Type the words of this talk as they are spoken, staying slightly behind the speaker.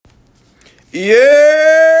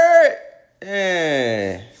Yeah,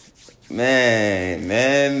 man.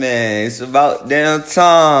 It's about damn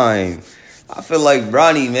time. I feel like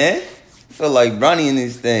Bronny, man. I feel like Bronny in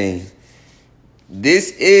this thing.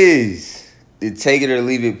 This is the Take It or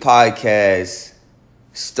Leave It podcast,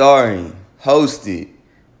 starring, hosted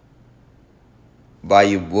by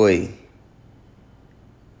your boy,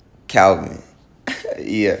 Calvin.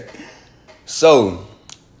 Yeah. So,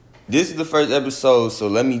 this is the first episode, so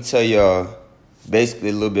let me tell y'all basically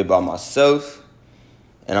a little bit about myself,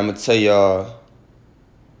 and I'm going to tell y'all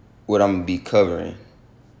what I'm going to be covering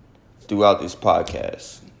throughout this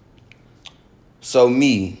podcast. So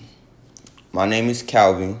my name is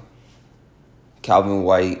Calvin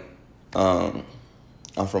White. I'm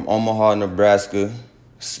from Omaha, Nebraska,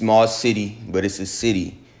 small city, but it's a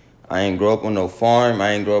city. I ain't grow up on no farm,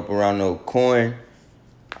 I ain't grow up around no corn.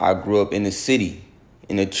 I grew up in the city,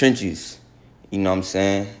 in the trenches, you know what I'm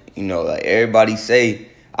saying? You know, like everybody say,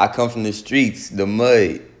 I come from the streets, the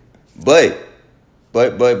mud. But,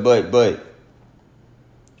 I've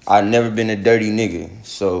never been a dirty nigga.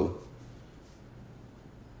 So,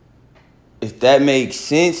 if that makes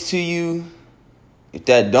sense to you, if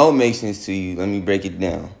that don't make sense to you, let me break it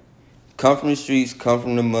down. Come from the streets, come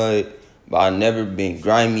from the mud, but I never been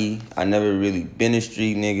grimy. I never really been a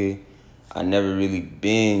street nigga. I never really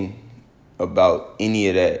been about any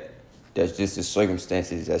of that. That's just the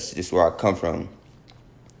circumstances. That's just where I come from.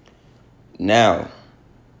 Now,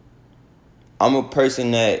 I'm a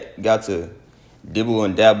person that got to dibble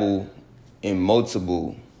and dabble in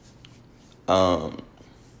multiple,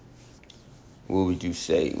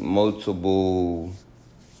 multiple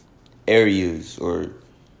areas or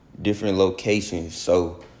different locations.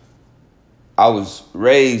 So, I was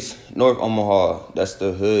raised North Omaha. That's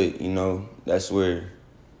the hood, you know. That's where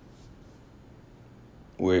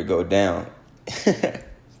it go down.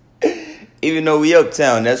 Even though we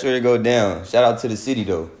uptown, that's where it go down. Shout out to the city,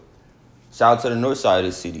 though. Shout out to the north side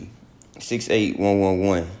of the city.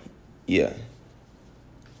 68111. Yeah.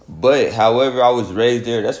 But, however, I was raised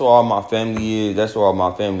there. That's where all my family is. That's where all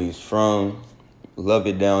my family is from. Love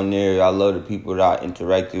it down there. I love the people that I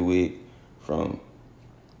interacted with from,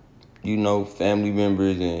 you know, family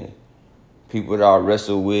members and people that I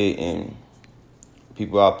wrestle with and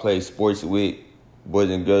people I play sports with.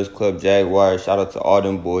 Boys and Girls Club Jaguar. Shout out to all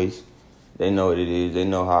them boys. They know what it is. They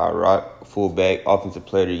know how I rock. Fullback, offensive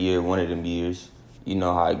player of the year, one of them years. You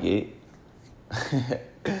know how I get.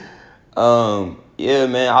 Yeah,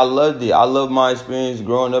 man, I loved it. I love my experience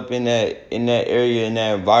growing up in that area, in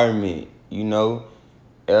that environment. You know,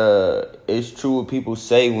 it's true what people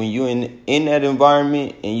say when you in that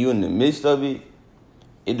environment and you in the midst of it.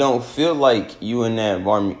 It don't feel like you in that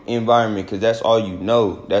environment because that's all you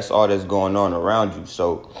know. That's all that's going on around you.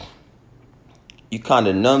 So you kind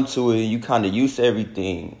of numb to it. You kind of used to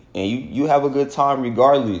everything. And you have a good time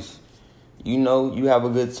regardless. You know, you have a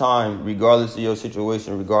good time regardless of your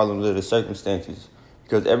situation, regardless of the circumstances.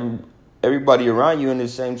 Because everybody around you in the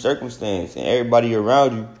same circumstance. And everybody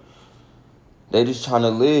around you, they just trying to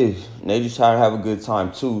live. And they just trying to have a good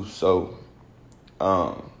time too. So,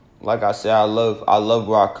 like I said, I love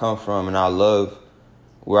where I come from, and I love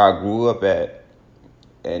where I grew up at,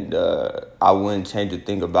 and I wouldn't change a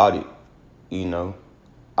thing about it. You know,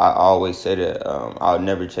 I always say that I'll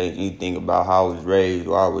never change anything about how I was raised,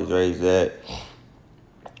 where I was raised at,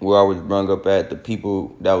 where I was brought up at, the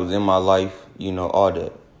people that was in my life. You know, all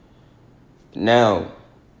that. Now,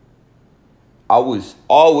 I was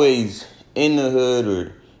always in the hood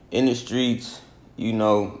or in the streets. You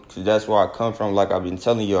know, because that's where I come from, like I've been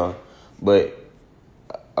telling y'all. But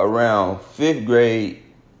around 5th grade,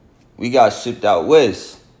 we got shipped out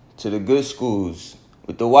west to the good schools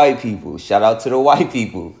with the white people. Shout out to the white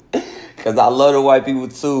people. Because I love the white people,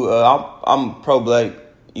 too. I'm pro-black,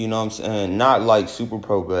 you know what I'm saying? Not like super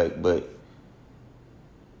pro-black, but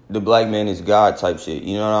the black man is God type shit.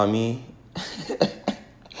 You know what I mean?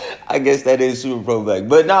 I guess that is super pro-black.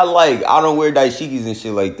 But not like, I don't wear dashikis and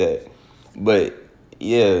shit like that. But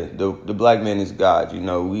yeah, the black man is God. You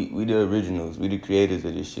know, we the originals. We the creators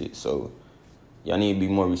of this shit. So y'all need to be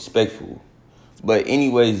more respectful. But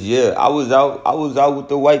anyways, yeah, I was out with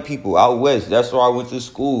the white people out west. That's where I went to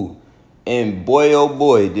school. And boy, oh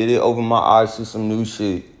boy, did it open my eyes to some new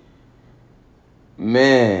shit.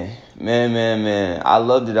 Man. I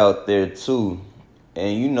loved it out there too.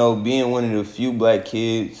 And you know, being one of the few black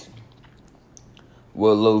kids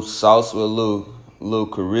with a little sauce, with a little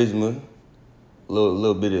charisma.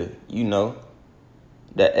 Little bit of, you know,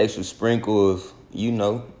 that extra sprinkle of, you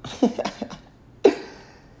know.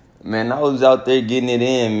 Man, I was out there getting it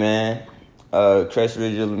in, man. Crest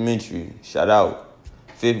Ridge Elementary, shout out.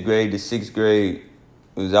 fifth grade to sixth grade,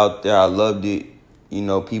 was out there. I loved it. You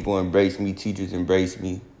know, people embraced me. Teachers embraced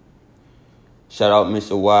me. Shout out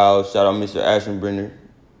Mr. Wild. Shout out Mr. Ashenbrenner.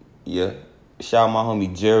 Yeah. Shout out my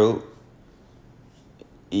homie Gerald.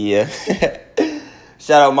 Yeah.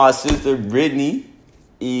 Shout out my sister Brittany.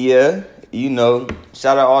 Yeah. You know,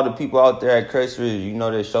 shout out all the people out there at Crestridge, you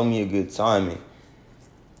know, that showed me a good time and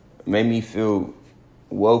made me feel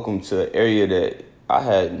welcome to an area that I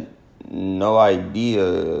had no idea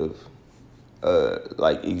of,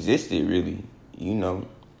 like, existed, really, you know.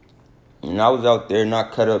 And I was out there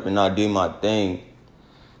not cut up and I did my thing.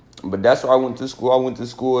 But that's why I went to school. I went to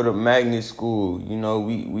school at a magnet school. You know,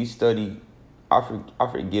 we study, I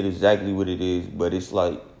forget exactly what it is, but it's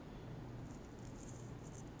like,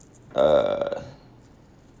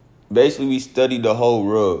 basically we studied the whole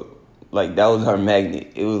rug. Like, that was our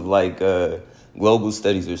magnet. It was like global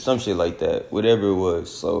studies or some shit like that, whatever it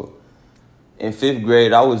was. So in fifth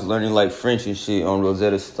grade, I was learning like French and shit on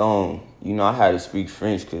Rosetta Stone. You know, I had to speak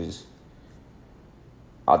French because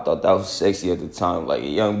I thought that was sexy at the time. Like, a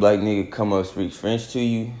young black nigga come up speak French to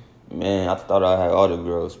you, man, I thought I had all the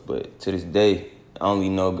girls. But to this day, I only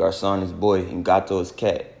know Garçon is boy and Gato is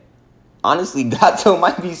cat. Honestly, Gato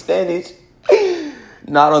might be Spanish.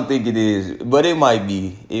 No, I don't think it is, but it might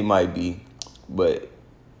be. It might be. But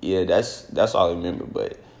yeah, that's all I remember.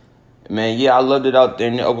 But man, yeah, I loved it out there,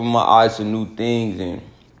 and it opened my eyes to new things, and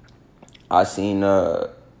I seen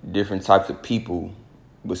different types of people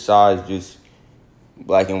besides just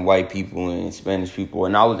black and white people and Spanish people,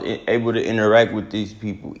 and I was able to interact with these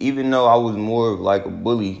people, even though I was more of like a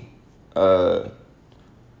bully. I'll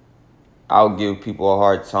give people a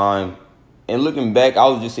hard time. And looking back, I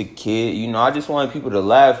was just a kid. You know, I just wanted people to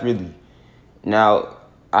laugh, really. Now,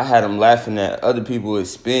 I had them laughing at other people's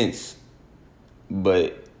expense,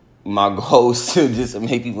 but my goal was to just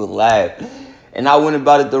make people laugh. And I went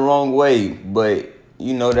about it the wrong way. But,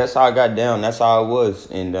 you know, that's how I got down. That's how I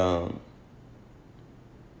was. And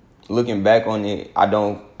looking back on it, I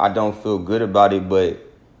don't feel good about it, but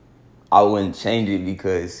I wouldn't change it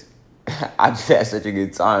because I just had such a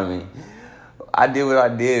good time. And I did what I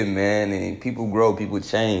did, man, and people grow, people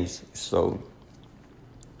change. So,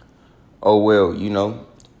 oh well, you know.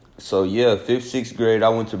 So yeah, 5th, 6th grade, I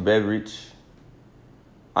went to Beveridge.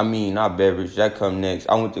 I mean, not Beveridge, that come next.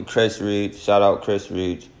 I went to Crestridge, shout out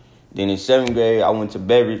Crestridge. Then in 7th grade, I went to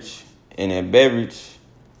Beveridge. And at Beveridge,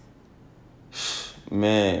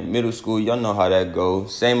 man, middle school, y'all know how that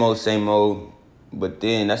goes. Same old. But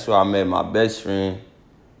then that's where I met my best friend.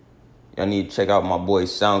 Y'all need to check out my boy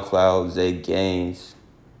SoundCloud, Zay Gaines.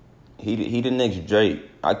 He the next Drake.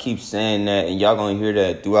 I keep saying that, and y'all gonna hear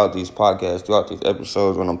that throughout these podcasts, throughout these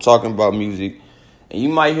episodes when I'm talking about music. And you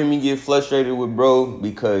might hear me get frustrated with bro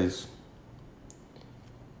because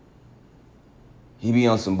he be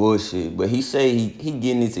on some bullshit. But he say he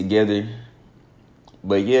getting it together.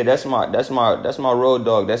 But yeah, that's my road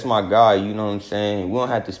dog. That's my guy. You know what I'm saying? We don't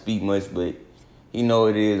have to speak much, but he know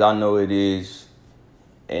it is. I know it is.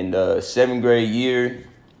 And 7th grade year,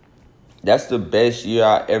 that's the best year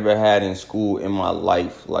I ever had in school in my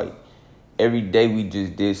life. Like, every day we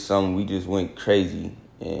just did something. We just went crazy.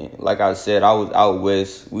 And like I said, I was out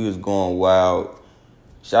west. We was going wild.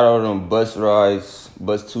 Shout out to them bus rides.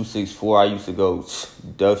 Bus 264, I used to go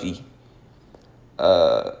Duffy.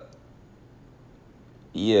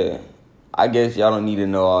 Yeah, I guess y'all don't need to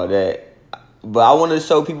know all that. But I want to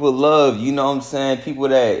show people love, you know what I'm saying? People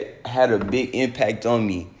that had a big impact on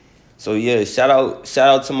me. So yeah, shout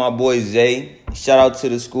out to my boy Zay. Shout out to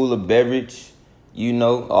the School of Beveridge. You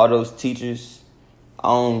know, all those teachers. I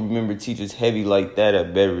don't remember teachers heavy like that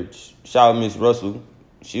at Beveridge. Shout out Miss Russell.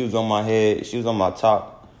 She was on my head. She was on my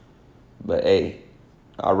top. But hey,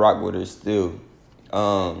 I rock with her still.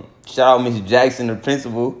 Shout out Miss Jackson, the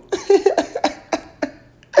principal.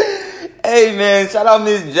 Hey, man, shout out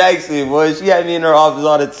Miss Jackson, boy. She had me in her office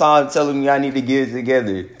all the time telling me I need to get it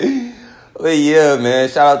together. But yeah, man,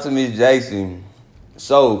 shout out to Miss Jackson.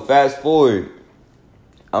 So, fast forward.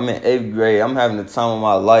 I'm in 8th grade. I'm having the time of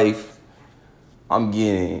my life. I'm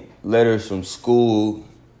getting letters from schools,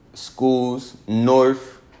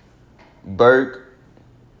 North, Burke,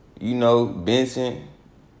 you know, Benson,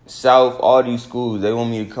 South, all these schools. They want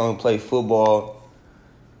me to come and play football.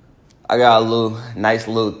 I got a nice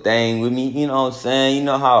little thing with me, you know what I'm saying? You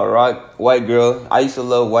know how I rock. White girl. I used to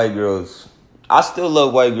love white girls. I still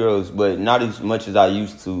love white girls, but not as much as I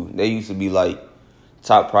used to. They used to be like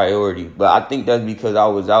top priority. But I think that's because I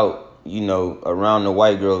was out, you know, around the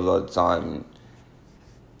white girls all the time.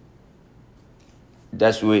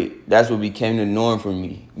 That's what became the norm for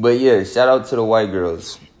me. But yeah, shout out to the white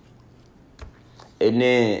girls. And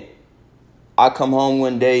then I come home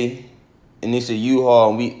one day and it's a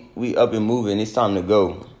U-Haul and we up and moving. It's time to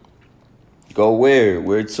go. Go where?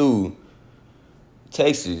 Where to?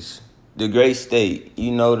 Texas, the great state.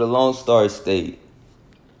 You know, the Lone Star State.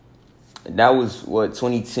 That was, what,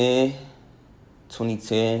 2010?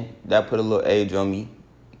 2010. That put a little age on me.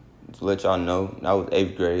 To let y'all know. That was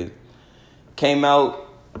 8th grade. Came out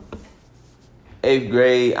 8th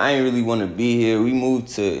grade. I ain't really want to be here. We moved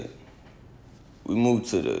to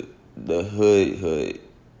the hood.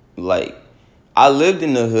 Like, I lived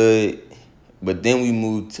in the hood, but then we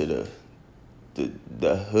moved to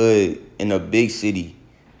the hood in a big city.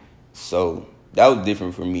 So that was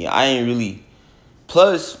different for me. I ain't really,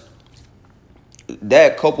 plus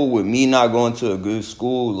that coupled with me not going to a good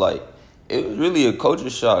school, like, it was really a culture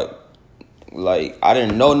shock. Like, I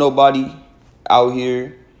didn't know nobody out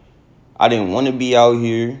here. I didn't want to be out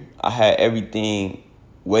here. I had everything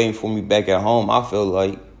waiting for me back at home. I felt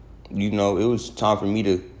like, you know, it was time for me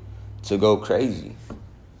to go crazy.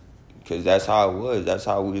 Because that's how it was. That's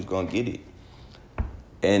how we was going to get it.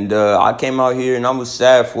 And I came out here and I was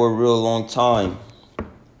sad for a real long time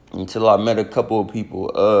until I met a couple of people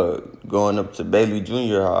going up to Bailey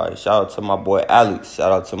Junior High. Shout out to my boy Alex.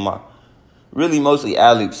 Shout out to really mostly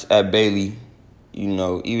Alex at Bailey. You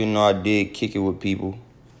know, even though I did kick it with people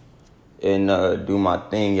and do my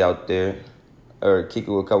thing out there, or kick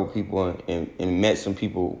it with a couple people and met some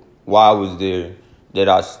people while I was there that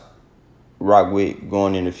I rock with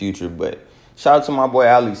going in the future. But shout out to my boy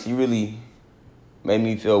Alex. He really made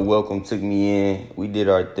me feel welcome, took me in. We did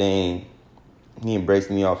our thing. He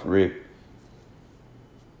embraced me off rip.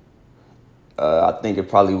 I think it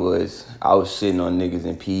probably was, I was shitting on niggas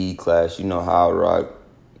in PE class. You know how I rock.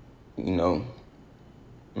 You know,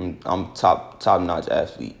 I'm top-notch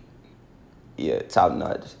athlete. Yeah,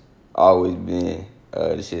 top-notch. Always been.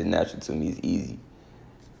 This shit is natural to me. It's easy.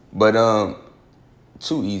 But,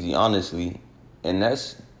 too easy, honestly. And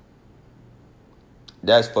that's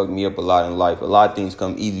fucked me up a lot in life. A lot of things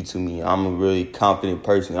come easy to me. I'm a really confident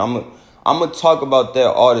person. I'm gonna talk about that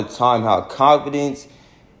all the time, how confidence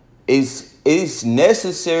is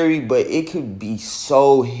necessary, but it could be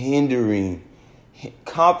so hindering.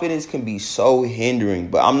 Confidence can be so hindering,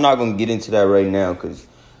 but I'm not gonna get into that right now because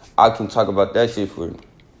I can talk about that shit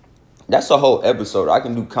that's a whole episode. I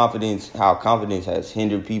can do confidence, how confidence has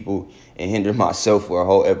hindered people and hindered myself for a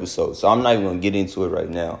whole episode. So I'm not even gonna get into it right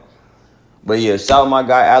now. But yeah, shout out my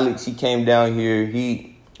guy Alex. He came down here.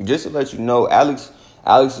 Just to let you know, Alex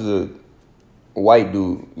is a white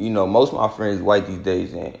dude. You know, most of my friends white these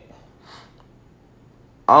days, and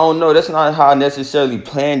I don't know. That's not how I necessarily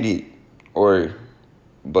planned it,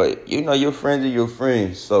 but you know, your friends are your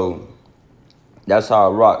friends. So that's how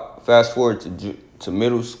I rock. Fast forward to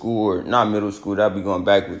middle school, or not middle school. That'd be going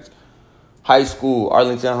backwards. High school,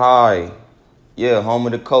 Arlington High. Yeah, home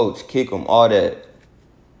of the coach. Kick 'em, all that.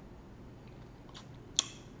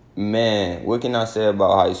 Man, what can I say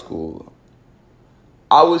about high school?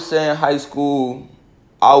 I was saying high school,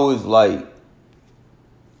 I was like,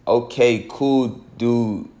 okay, cool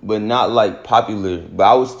dude, but not like popular. But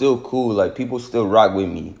I was still cool. Like, people still rock with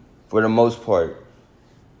me for the most part.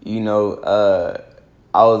 You know,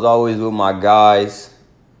 I was always with my guys.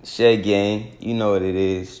 Shed gang, you know what it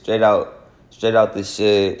is. Straight out the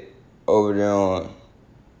shed over there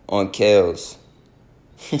on Kales.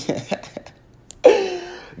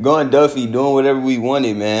 Going Duffy, doing whatever we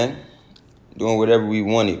wanted, man. Doing whatever we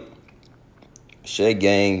wanted. Shed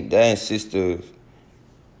gang, dad and sisters.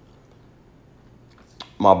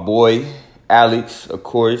 My boy, Alex, of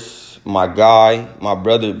course. My guy, my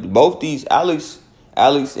brother. Both these, Alex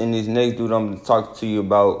and this next dude I'm going to talk to you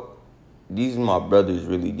about, these are my brothers,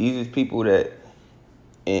 really. These are people that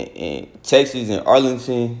in Texas and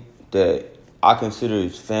Arlington that I consider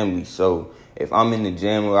as family. So if I'm in the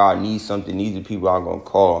jam or I need something, these are people I'm going to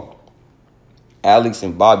call. Alex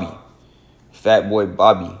and Bobby. Fat boy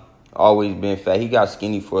Bobby. Always been fat. He got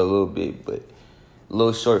skinny for a little bit, but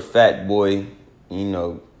little short fat boy, you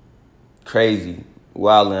know, crazy,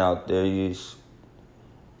 wilding out there.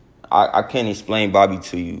 I can't explain Bobby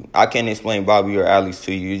to you. I can't explain Bobby or Alex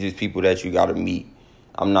to you. It's just people that you got to meet.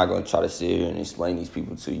 I'm not going to try to sit here and explain these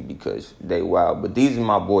people to you because they wild. But these are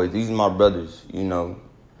my boys. These are my brothers, you know.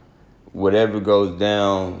 Whatever goes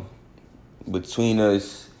down between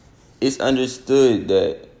us, it's understood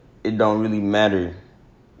that it don't really matter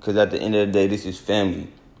because at the end of the day, this is family.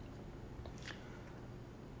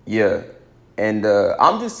 Yeah. And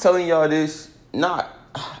I'm just telling y'all this,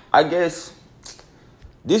 I guess,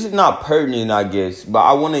 this is not pertinent, I guess, but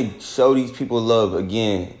I want to show these people love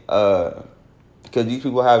again because these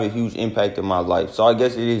people have a huge impact in my life. So I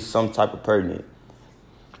guess it is some type of pertinent.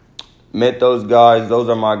 met those guys. Those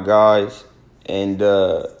are my guys. And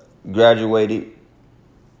graduated,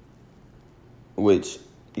 which,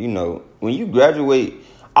 you know, when you graduate,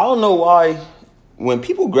 I don't know why when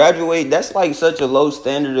people graduate, that's like such a low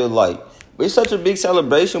standard of like, it's such a big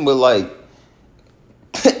celebration, but like,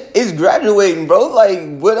 it's graduating, bro.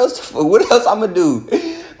 Like, what else I'm gonna do?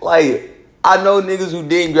 Like, I know niggas who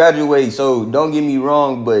didn't graduate, so don't get me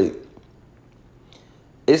wrong, but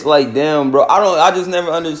it's like, damn, bro. I just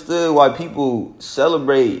never understood why people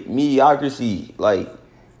celebrate mediocrity. Like,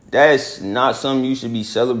 that's not something you should be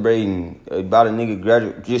celebrating about a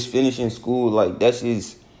nigga just finishing school. Like, that's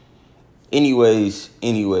just, anyways,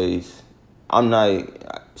 I'm not,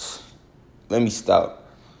 let me stop.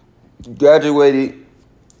 Graduated,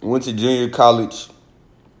 went to junior college.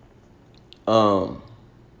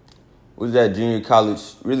 Was at junior college,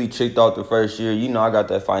 really tricked out the first year. You know, I got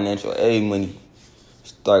that financial aid money.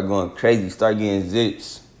 Start going crazy, start getting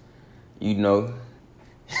zips, you know.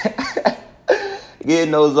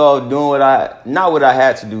 Getting those off, doing not what I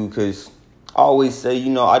had to do, because I always say,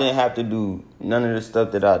 you know, I didn't have to do none of the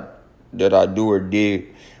stuff that I do or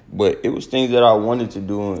did, but it was things that I wanted to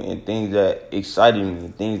do and things that excited me,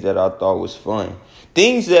 things that I thought was fun,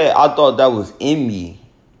 things that I thought that was in me.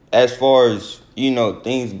 As far as, you know,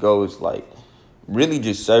 things go, it's like really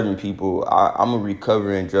just serving people. I'm a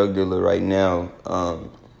recovering drug dealer right now.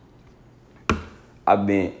 I've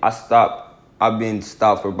been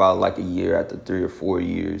stopped for about like a year after 3 or 4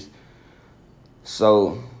 years.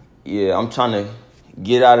 So yeah, I'm trying to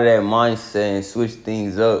get out of that mindset and switch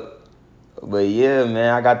things up. But yeah,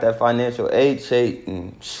 man, I got that financial aid check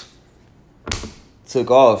and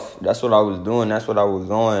took off. That's what I was doing. That's what I was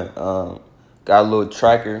on. Got a little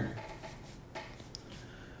tracker.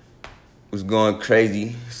 Was going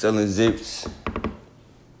crazy, selling zips,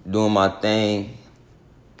 doing my thing.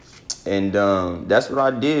 And that's what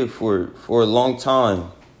I did for a long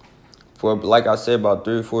time. For, like I said, about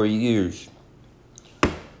 3 or 4 years.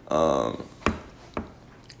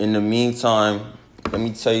 In the meantime, let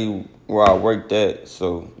me tell you where I worked at,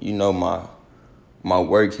 so you know my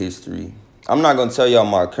work history. I'm not gonna tell y'all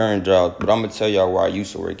my current job, but I'm gonna tell y'all where I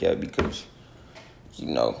used to work at, because, you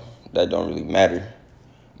know, that don't really matter.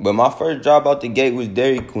 But my first job out the gate was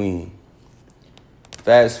Dairy Queen.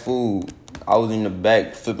 Fast food. I was in the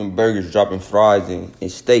back flipping burgers, dropping fries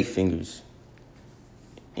and steak fingers.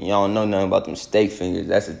 And y'all don't know nothing about them steak fingers.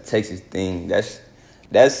 That's a Texas thing.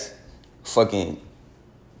 That's fucking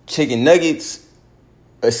chicken nuggets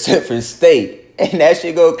except for steak. And that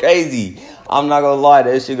shit go crazy. I'm not gonna lie,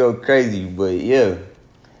 that shit go crazy. But yeah,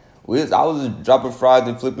 I was dropping fries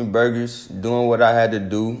and flipping burgers, doing what I had to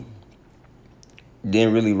do.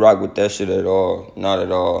 Didn't really rock with that shit at all. Not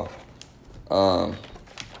at all.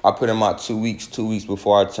 I put in my 2 weeks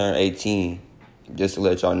before I turned 18. Just to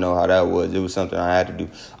let y'all know how that was. It was something I had to do.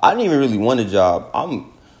 I didn't even really want a job.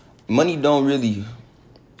 Money don't really...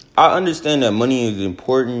 I understand that money is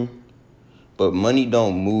important, but money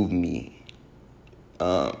don't move me.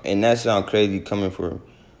 And that sounds crazy coming from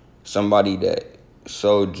somebody that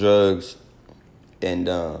sold drugs. And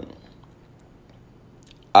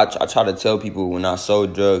I try to tell people when I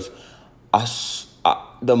sold drugs,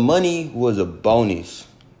 the money was a bonus,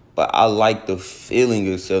 but I like the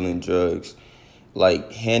feeling of selling drugs.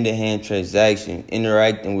 Like hand-to-hand transaction,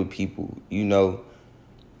 interacting with people, you know,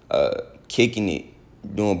 kicking it,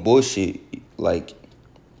 doing bullshit. Like,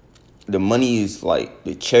 the money is like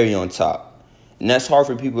the cherry on top. And that's hard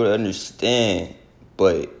for people to understand,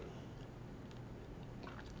 but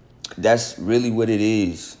that's really what it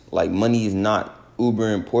is. Like, money is not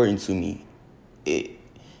uber important to me.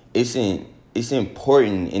 It's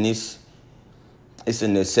important, and it's a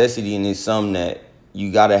necessity, and it's something that you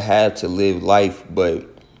gotta have to live life, but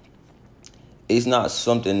it's not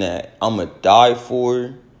something that I'ma die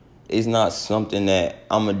for. It's not something that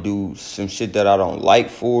I'ma do some shit that I don't like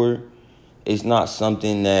for. It's not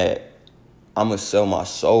something that I'ma sell my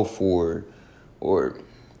soul for, or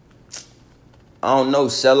I don't know,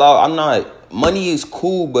 sell out. Money is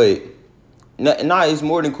cool, but it's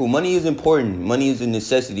more than cool. Money is important. Money is a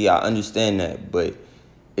necessity. I understand that, but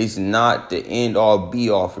it's not the end all be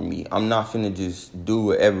all for me. I'm not finna just do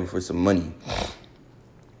whatever for some money.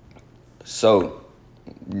 So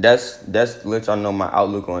that's to let y'all know my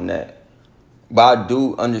outlook on that. But I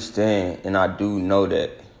do understand, and I do know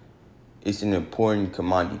that it's an important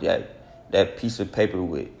commodity. That piece of paper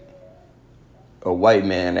with a white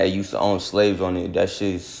man that used to own slaves on it, that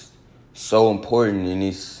shit's so important, and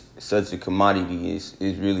it's such a commodity.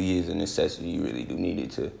 It really is a necessity. You really do need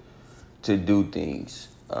it to do things.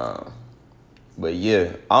 But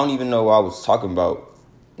yeah, I don't even know what I was talking about,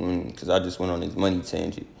 because I just went on this money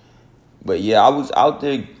tangent. But yeah, I was out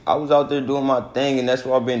there doing my thing, and that's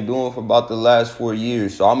what I've been doing for about the last 4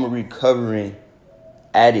 years. So I'm a recovering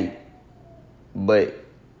addict, but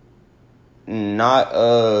not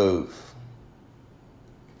of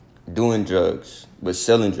doing drugs, but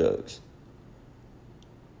selling drugs.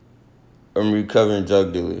 I'm a recovering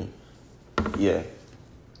drug dealer. Yeah.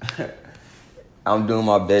 I'm doing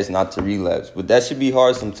my best not to relapse. But that should be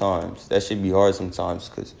hard sometimes.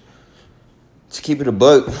 Because to keep it a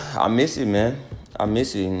buck, I miss it, man. I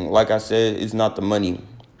miss it. And like I said, it's not the money.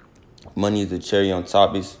 Money is the cherry on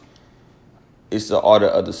top. It's all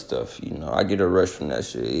the other stuff, you know. I get a rush from that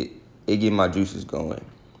shit. It get my juices going.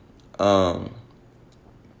 I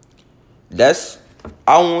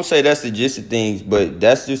won't say that's the gist of things, but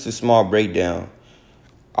that's just a small breakdown.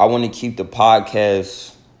 I want to keep the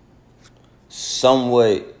podcast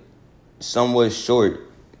somewhat short.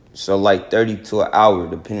 So like 30 to an hour,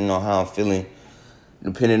 depending on how I'm feeling,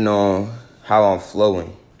 depending on how I'm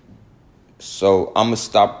flowing. So I'm going to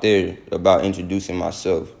stop there about introducing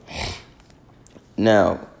myself.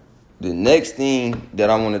 Now, the next thing that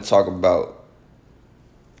I want to talk about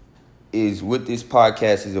is what this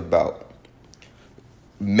podcast is about.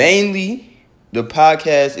 Mainly, the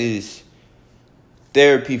podcast is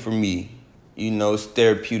therapy for me. You know, it's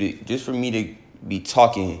therapeutic. Just for me to be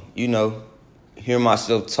talking, you know, hear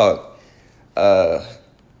myself talk. I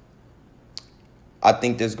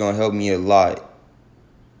think that's going to help me a lot.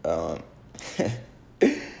 I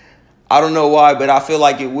don't know why, but I feel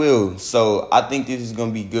like it will. So I think this is going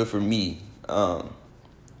to be good for me. And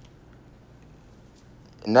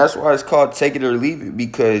that's why it's called Take It or Leave It,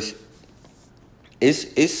 because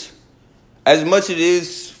it's as much it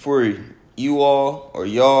is for you all or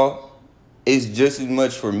y'all, it's just as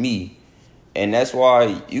much for me. And that's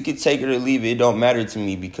why you can take it or leave it. It don't matter to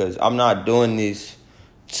me, because I'm not doing this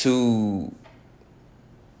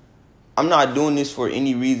for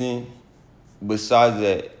any reason besides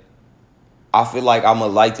that I feel like I'm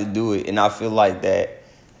going to like to do it, and I feel like that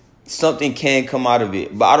something can come out of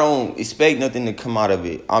it. But I don't expect nothing to come out of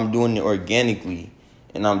it. I'm doing it organically,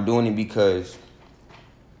 and I'm doing it because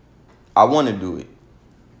I want to do it.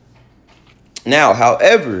 Now,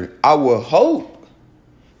 however, I will hope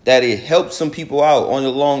that it helps some people out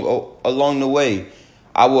along the way.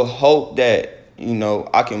 I will hope that, you know,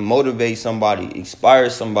 I can motivate somebody, inspire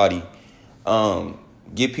somebody,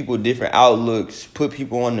 give people different outlooks, put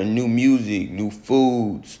people on the new music, new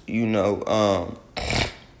foods, you know.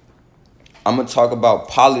 I'm going to talk about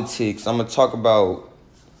politics. I'm going to talk about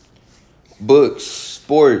books,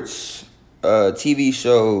 sports, TV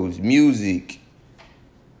shows, music,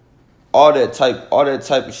 all that type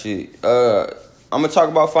of shit. I'm going to talk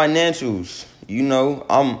about financials. You know,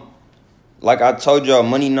 like I told y'all,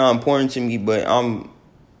 money not important to me, but I'm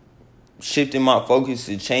shifting my focus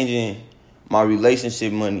to changing my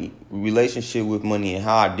relationship with money, and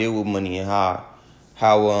how I deal with money, and how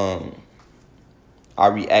I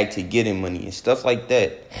react to getting money and stuff like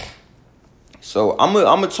that. So I'm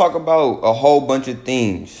gonna talk about a whole bunch of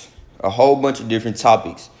things, a whole bunch of different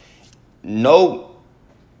topics. I'm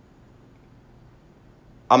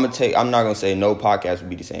not gonna say no podcast will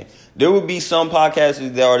be the same. There will be some podcasts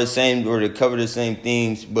that are the same or that cover the same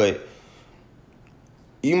things, but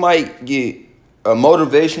you might get a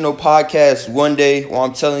motivational podcast one day where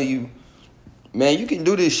I'm telling you, man, you can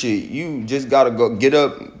do this shit. You just gotta go get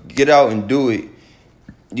up, get out and do it.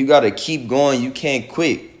 You gotta keep going. You can't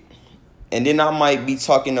quit. And then I might be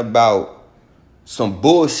talking about some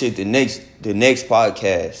bullshit the next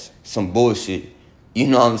podcast. Some bullshit. You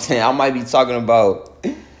know what I'm saying? I might be talking about,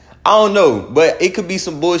 I don't know, but it could be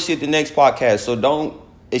some bullshit the next podcast. So don't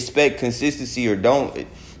expect consistency, or don't.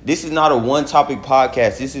 This is not a one topic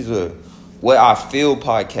podcast. This is a what I feel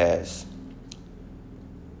podcast.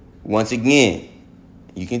 Once again,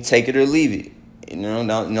 you can take it or leave it. You know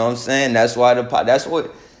what I'm saying? That's why the podcast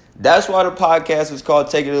is called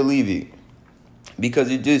Take It or Leave It. Because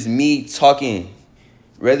it's just me talking.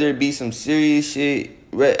 Whether it be some serious shit,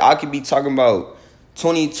 I could be talking about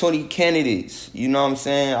 2020 candidates. You know what I'm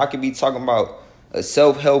saying? I could be talking about a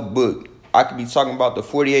self-help book. I could be talking about the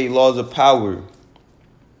 48 laws of power.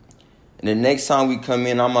 And the next time we come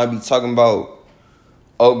in, I might be talking about,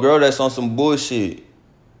 oh, girl, that's on some bullshit,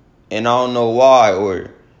 and I don't know why,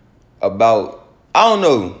 or about, I don't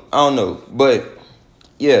know. But,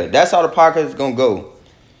 yeah, that's how the podcast is going to go.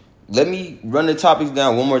 Let me run the topics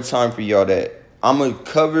down one more time for y'all that I'm going to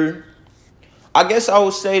cover. I guess I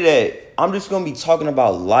would say that I'm just going to be talking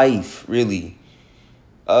about life, really.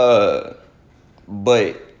 But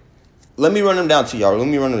let me run them down to y'all.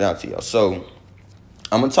 So,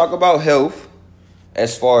 I'm going to talk about health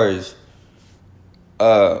as far as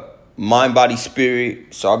mind, body,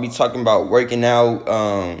 spirit. So I'll be talking about working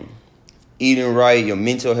out, eating right, your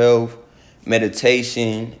mental health,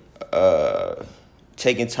 meditation,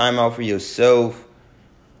 taking time out for yourself.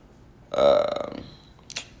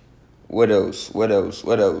 What else?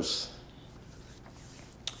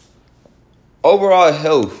 Overall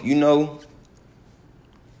health, it'll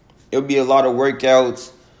be a lot of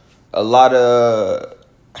workouts, a lot of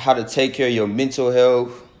how to take care of your mental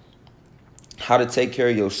health, how to take care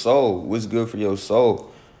of your soul, what's good for your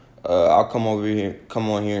soul. I'll come on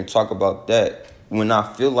here and talk about that when I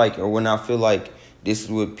feel like this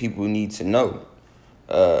is what people need to know.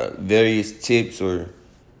 Various tips, or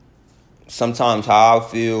sometimes how I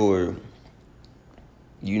feel, or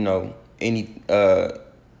any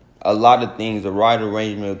a lot of things, a wide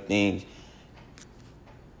arrangement of things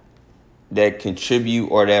that contribute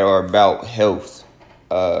or that are about health.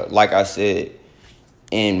 Like I said,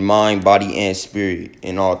 in mind, body, and spirit,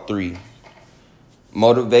 in all three.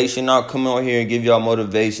 Motivation, I'll come on here and give y'all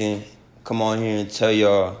motivation. Come on here and tell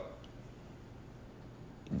y'all,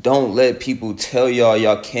 don't let people tell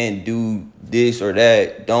y'all can't do this or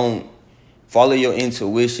that. Don't follow your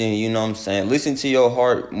intuition, you know what I'm saying? Listen to your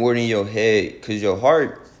heart more than your head, because your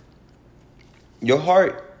heart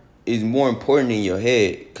is more important than your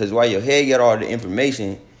head. Because while your head got all the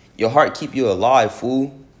information, your heart keep you alive,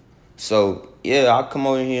 fool. So, yeah, I'll come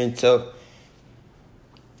over here and tell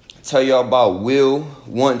y'all about will,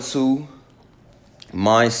 want to,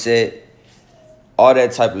 mindset, all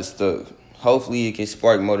that type of stuff. Hopefully it can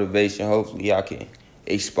spark motivation. Hopefully I can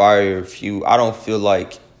inspire a few. I don't feel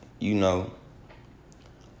like,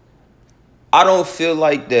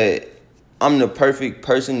 that I'm the perfect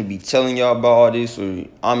person to be telling y'all about all this, or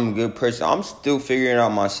I'm a good person. I'm still figuring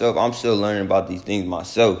out myself. I'm still learning about these things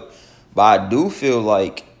myself. But I do feel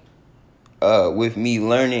like with me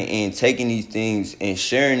learning and taking these things and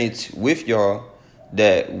sharing it with y'all,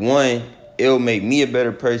 that one, it'll make me a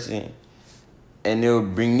better person, and it'll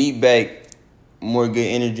bring me back more good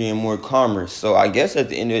energy and more calmer. So I guess at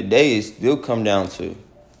the end of the day, it still come down to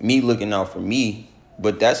me looking out for me.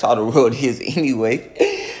 But that's how the world is anyway.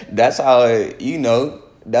 That's how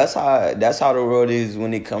that's how the world is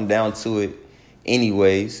when it come down to it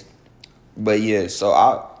anyways. But yeah, so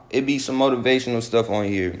it be some motivational stuff on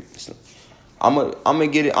here. So I'm gonna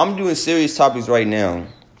get it. I'm doing serious topics right now.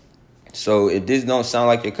 So if this don't sound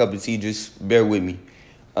like your cup of tea, just bear with me.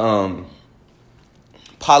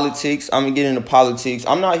 Politics, I'm gonna get into politics.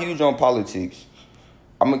 I'm not huge on politics.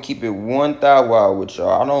 I'm gonna keep it 1,000 with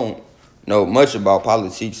y'all. I don't know much about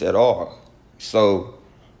politics at all. So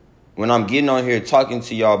when I'm getting on here talking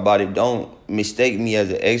to y'all about it, don't mistake me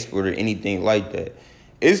as an expert or anything like that.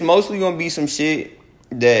 It's mostly gonna be some shit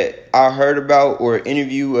that I heard about, or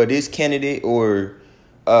interview of this candidate, or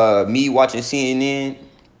me watching CNN,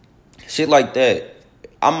 shit like that.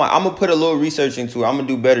 I'm gonna put a little research into it. I'm gonna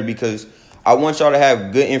do better, because I want y'all to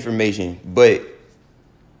have good information. But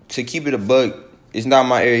to keep it a buck, it's not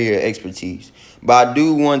my area of expertise. But I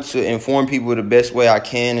do want to inform people the best way I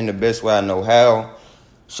can and the best way I know how.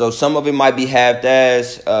 So some of it might be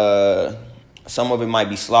half-assed, some of it might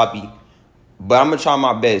be sloppy, but I'm going to try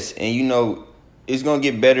my best. And, it's going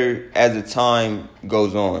to get better as the time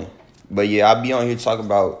goes on. But, yeah, I'll be on here talking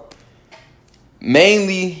about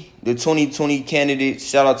mainly the 2020 candidates.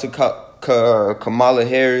 Shout out to Kamala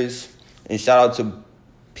Harris, and shout out to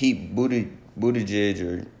Pete Buttigieg,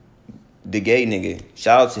 or the gay nigga.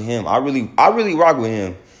 Shout out to him. I really rock with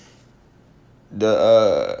him.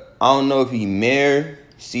 I don't know if he mayor.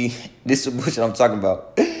 See, this is what I'm talking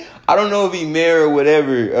about. I don't know if he mayor or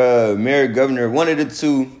whatever, mayor, governor, one of the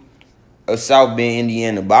two of South Bend,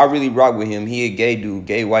 Indiana. But I really rock with him. He a gay dude,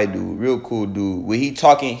 gay white dude, real cool dude. When he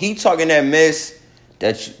talking that mess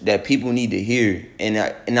that people need to hear. And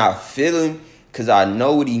I feel him, because I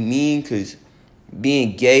know what he mean, because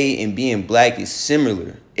being gay and being black is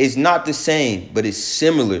similar. It's not the same, but it's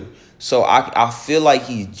similar. So I feel like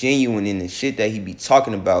he's genuine in the shit that he be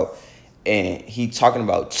talking about. And he talking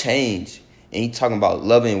about change. And he talking about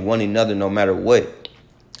loving one another no matter what.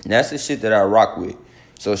 And that's the shit that I rock with.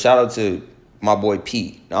 So shout out to my boy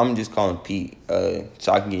Pete. I'm just calling Pete,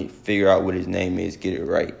 so I can figure out what his name is, get it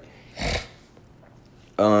right.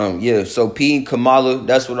 Yeah, so Pete and Kamala,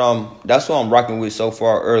 that's what I'm rocking with so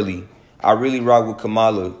far early. I really rock with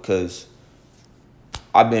Kamala because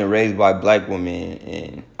I've been raised by black women,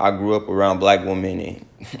 and I grew up around black women, and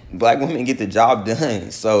black women get the job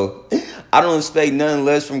done. So I don't expect nothing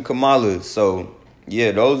less from Kamala. So yeah,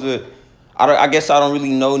 I guess I don't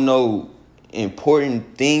really know no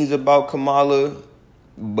important things about Kamala,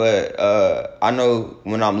 but I know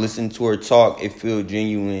when I'm listening to her talk, it feels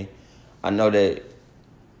genuine. I know that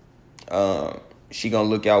she gonna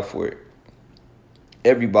look out for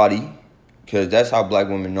everybody, because that's how black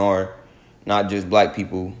women are. Not just black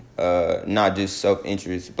people, not just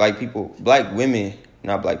self-interest. Black people, black women,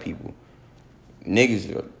 not black people.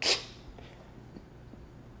 Niggas are,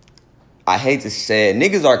 I hate to say it,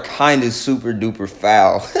 niggas are kind of super duper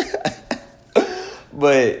foul.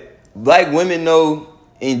 But black women know,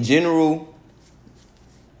 in general,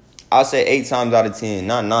 I'll say 8 times out of 10,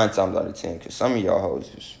 not 9 times out of 10, because some of y'all hoes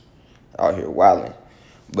just out here wilding.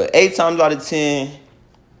 But 8 times out of 10,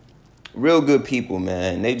 real good people,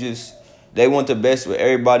 man. They want the best for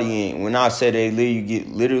everybody. And when I say they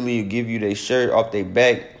literally give you their shirt off their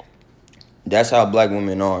back, that's how black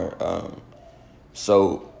women are.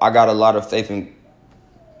 So I got a lot of faith in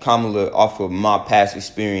Kamala off of my past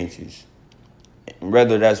experiences.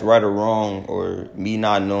 Whether that's right or wrong, or me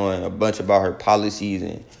not knowing a bunch about her policies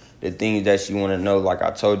and the things that she want to know, like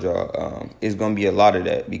I told y'all, it's going to be a lot of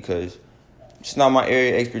that, because it's not my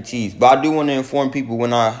area of expertise. But I do want to inform people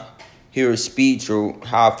when I hear a speech or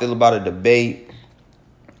how I feel about a debate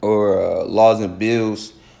or laws and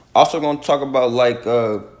bills. Also going to talk about, like,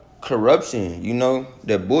 corruption,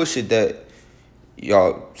 that bullshit that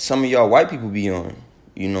some of y'all white people be on.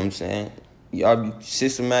 You know what I'm saying? Y'all be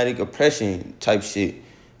systematic oppression type shit.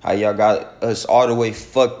 How y'all got us all the way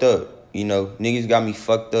fucked up. Niggas got me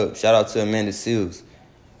fucked up. Shout out to Amanda Seals.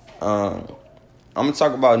 I'm going to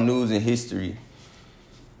talk about news and history.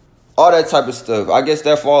 All that type of stuff. I guess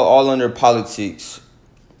that fall all under politics.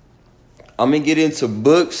 I'm going to get into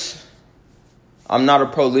books. I'm not a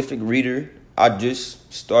prolific reader. I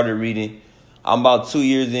just started reading. I'm about 2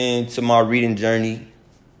 years into my reading journey.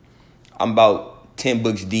 I'm about 10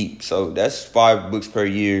 books deep. So that's 5 books per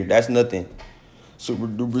year. That's nothing super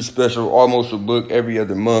duper special. Almost a book every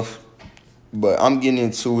other month. But I'm getting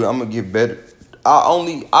into it. I'm going to get better. I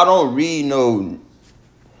only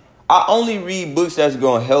read books that's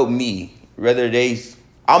going to help me.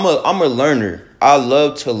 I'm a learner. I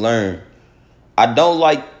love to learn. I don't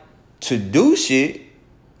like to do shit.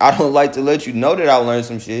 I don't like to let you know that I learned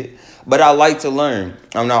some shit. But I like to learn.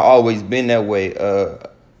 I've not always been that way.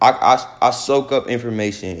 I soak up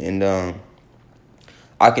information and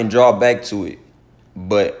I can draw back to it.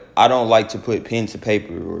 But I don't like to put pen to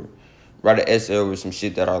paper or write an essay over some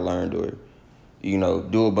shit that I learned, or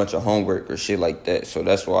do a bunch of homework or shit like that. So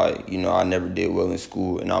that's why, I never did well in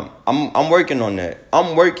school, and I'm working on that.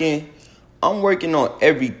 I'm working on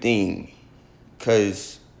everything,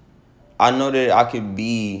 cause I know that I could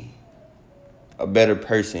be a better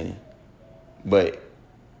person, but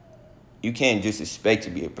you can't just expect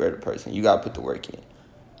to be a better person. You gotta put the work in.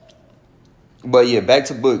 But yeah, back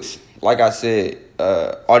to books. Like I said,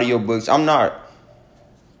 audio books. I'm not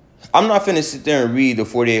finna sit there and read the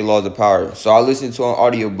 48 Laws of Power. So I listen to an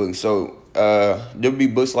audio book. So there'll be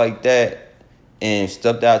books like that and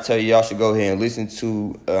stuff that I tell y'all should go ahead and listen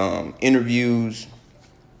to. Interviews.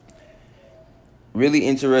 Really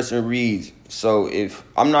interesting reads. So if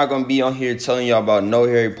I'm not gonna be on here telling y'all about no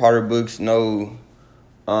Harry Potter books, no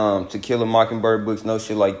To Kill a Mockingbird books, no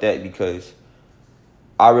shit like that, because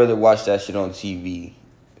I'd rather watch that shit on TV.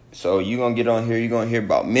 So you're gonna get on here, you're gonna hear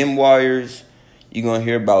about memoirs. You're going to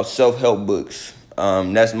hear about self-help books.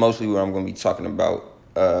 That's mostly what I'm going to be talking about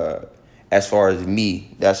as far as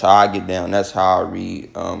me. That's how I get down. That's how I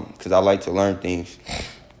read, because I like to learn things.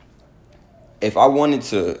 If I wanted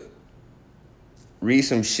to read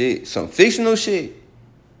some shit, some fictional shit,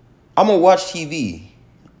 I'm going to watch TV.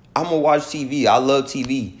 I love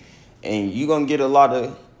TV. And you're going to get a lot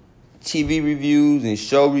of TV reviews and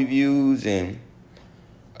show reviews and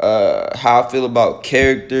how I feel about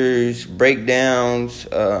characters, breakdowns,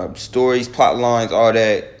 stories, plot lines, all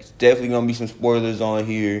that. It's definitely going to be some spoilers on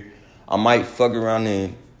here. I might fuck around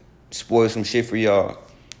and spoil some shit for y'all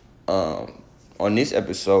on this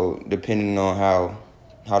episode, depending on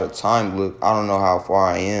how the time look. I don't know how far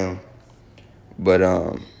I am. But,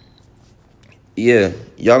 yeah,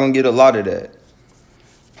 y'all going to get a lot of that.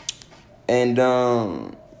 And,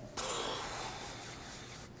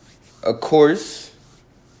 of course,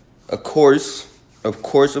 I'm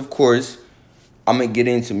going to get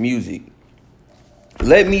into music.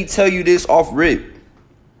 Let me tell you this off rip.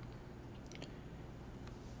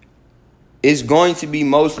 It's going to be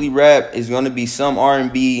mostly rap. It's going to be some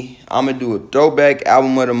R&B. I'm going to do a throwback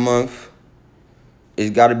album of the month. It's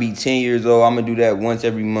got to be 10 years old. I'm going to do that once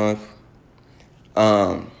every month.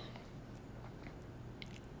 But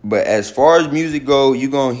as far as music go, you're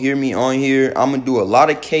going to hear me on here. I'm going to do a lot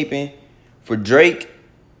of caping for Drake.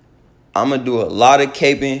 I'm going to do a lot of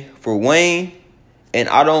caping for Wayne. And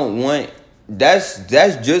I don't want... That's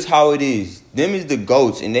just how it is. Them is the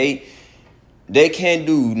GOATs. And They can't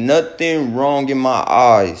do nothing wrong in my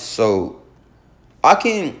eyes. So I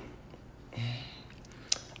can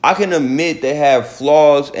admit they have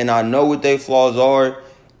flaws, and I know what their flaws are,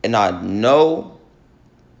 and I know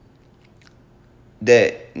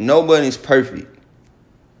that nobody's perfect.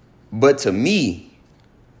 But to me,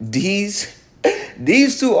 these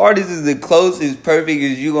two artists is the closest perfect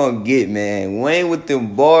as you gonna get, man. Wayne with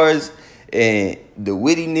them bars and the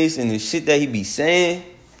wittiness and the shit that he be saying,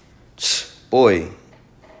 boy.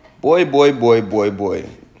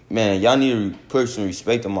 Man, y'all need to put some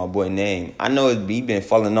respect on my boy name. I know he been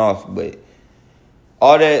falling off, but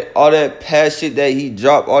all that past shit that he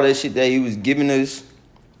dropped, all that shit that he was giving us,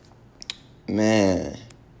 man,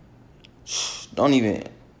 I'm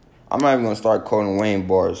not even gonna start quoting Wayne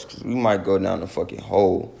bars because we might go down the fucking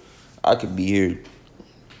hole. I could be here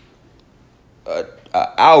an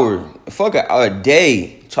hour, a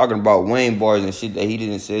day talking about Wayne bars and shit that he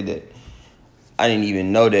didn't say that I didn't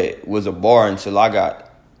even know that was a bar until I got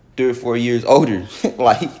 3 or 4 years older.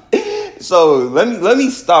 So let me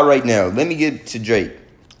stop right now. Let me get to Drake.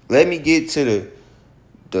 Let me get to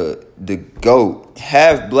the GOAT.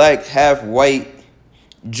 Half black, half white,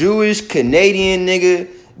 Jewish, Canadian nigga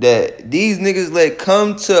that these niggas let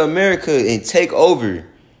come to America and take over.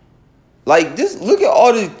 Like, just look at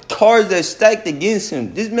all the cards that stacked against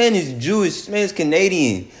him. This man is Jewish. This man is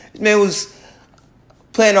Canadian. This man was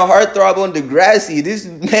playing a heartthrob on Degrassi. This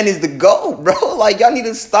man is the GOAT, bro. Like, y'all need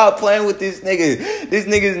to stop playing with this nigga. This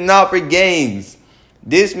nigga is not for games.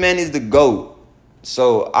 This man is the GOAT.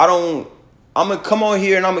 So, I'm going to come on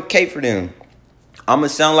here and I'm going to cape for them. I'm going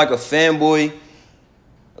to sound like a fanboy,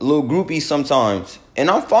 a little groupie sometimes. And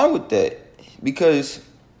I'm fine with that because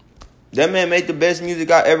that man made the best music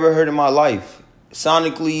I ever heard in my life.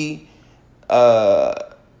 Sonically,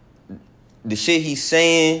 the shit he's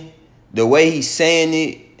saying, the way he's saying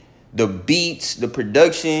it, the beats, the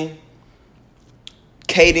production,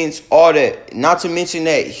 cadence, all that. Not to mention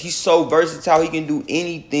that he's so versatile, he can do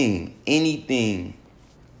anything.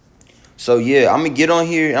 So yeah, I'm gonna get on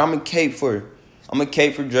here and I'm gonna cape for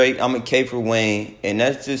Drake, I'm gonna cape for Wayne, and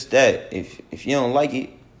that's just that. If you don't like it,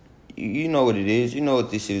 you know what it is. You know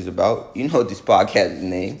what this shit is about. You know what this podcast is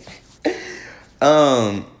named.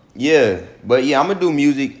 Yeah, but yeah, I'm gonna do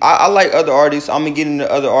music. I like other artists. I'm gonna get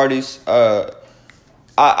into other artists. I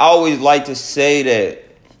always like to say that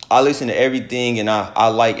I listen to everything and I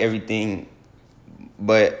like everything,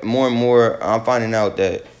 but more and more I'm finding out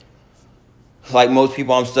that, like most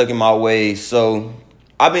people, I'm stuck in my ways. So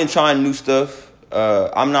I've been trying new stuff.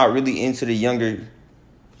 I'm not really into the younger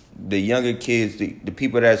kids, the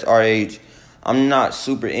people that's our age. I'm not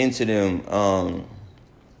super into them.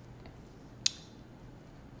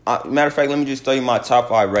 Matter of fact, let me just tell you my top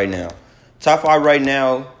 5 right now. Top 5 right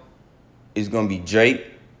now is going to be Drake.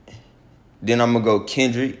 Then I'm going to go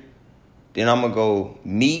Kendrick. Then I'm going to go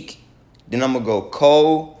Meek. Then I'm going to go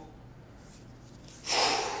Cole.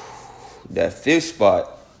 That 5th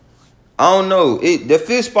spot, I don't know. The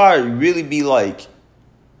 5th spot really be like,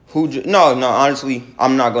 no, honestly,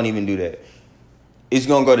 I'm not going to even do that. It's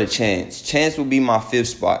going to go to Chance. Chance will be my 5th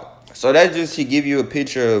spot. So that just to give you a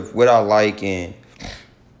picture of what I like and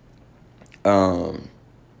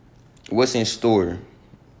what's in store.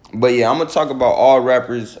 But yeah, I'm going to talk about all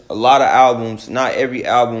rappers, a lot of albums, not every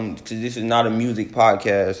album, because this is not a music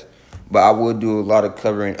podcast, but I will do a lot of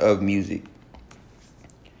covering of music.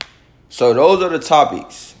 So those are the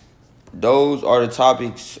topics. That's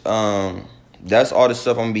all the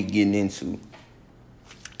stuff I'm going to be getting into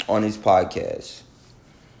on this podcast.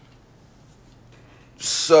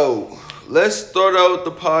 So let's start out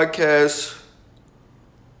the podcast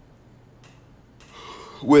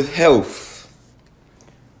with health.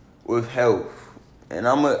 And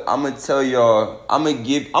I'm gonna tell y'all, I'm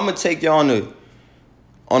gonna take y'all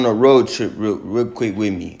on a road trip real quick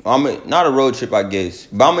with me. Not a road trip, I guess,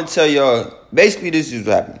 but I'm gonna tell y'all, basically this is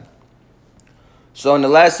what happened. So in the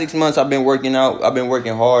last 6 months, I've been working out. I've been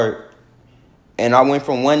working hard, and I went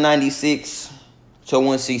from 196 to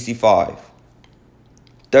 165.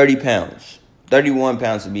 30 pounds, 31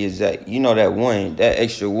 pounds to be exact. You know that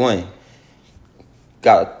extra one.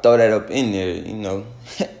 Gotta throw that up in there, you know.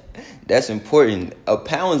 That's important. A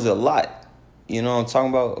pound is a lot. You know what I'm talking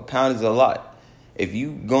about? A pound is a lot. If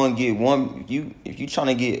you gonna get one, if you trying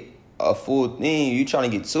to get a full thing, you trying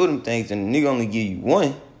to get 2 of them things, and the nigga only give you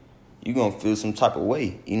 1, you gonna feel some type of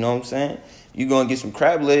way. You know what I'm saying? You gonna get some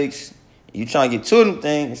crab legs, you trying to get 2 of them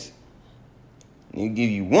things, and you give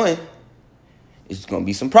you 1, it's gonna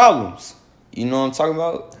be some problems. You know what I'm talking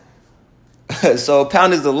about? So a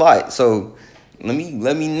pound is a lot. So let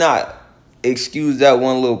me not excuse that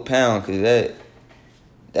 1 little pound, because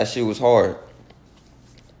that shit was hard.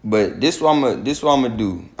 But this what I'm gonna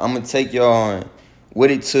do. I'm gonna take y'all on what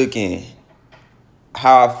it took and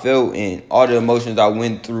how I felt and all the emotions I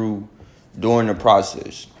went through during the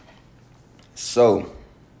process. So,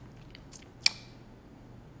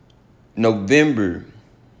 November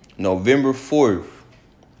 4th,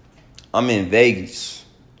 I'm in Vegas.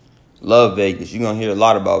 Love Vegas. You're going to hear a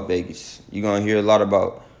lot about Vegas. You're going to hear a lot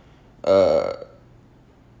about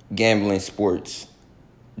gambling, sports.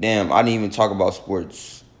 Damn, I didn't even talk about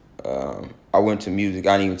sports. I went to music.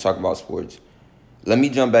 I didn't even talk about sports. Let me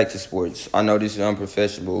jump back to sports. I know this is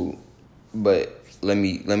unprofessional, but let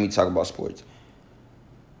me talk about sports.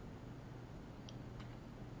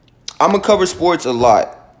 I'm going to cover sports a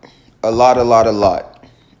lot. A lot.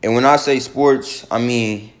 And when I say sports, I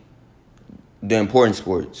mean the important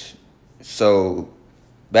sports. So,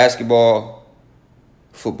 basketball,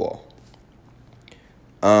 football.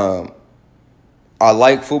 I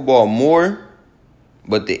like football more,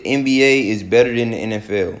 but the NBA is better than the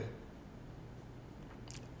NFL.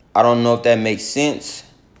 I don't know if that makes sense,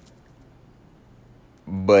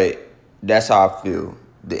 but that's how I feel.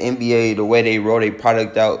 The NBA, the way they roll their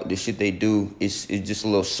product out, the shit they do, is just a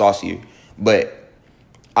little saucier. But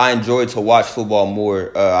I enjoy to watch football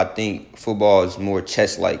more. I think football is more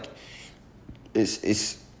chess-like.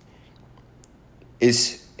 It's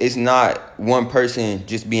not one person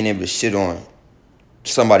just being able to shit on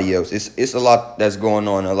somebody else. It's a lot that's going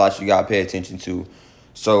on, a lot you gotta pay attention to.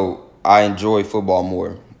 So I enjoy football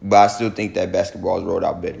more, but I still think that basketball is rolled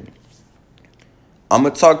out better. I'm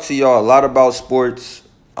gonna talk to y'all a lot about sports.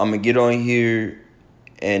 I'm gonna get on here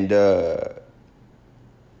and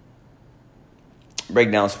break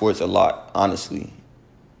down sports a lot. Honestly,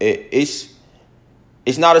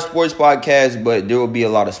 it's not a sports podcast, but there will be a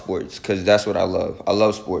lot of sports because that's what I love. I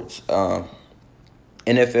love sports. NFL,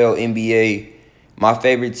 NBA. My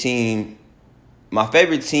favorite team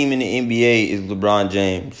in the NBA is LeBron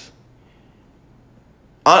James.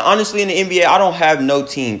 Honestly, in the NBA, I don't have no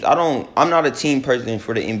teams. I'm not a team person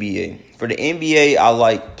for the NBA. For the NBA, I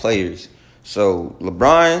like players. So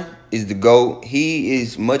LeBron is the GOAT. He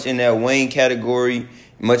is much in that Wayne category,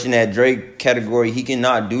 much in that Drake category. He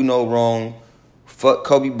cannot do no wrong. Fuck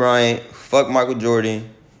Kobe Bryant. Fuck Michael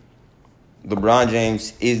Jordan. LeBron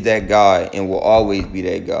James is that guy and will always be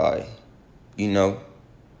that guy. You know?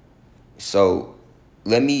 So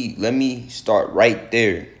let me start right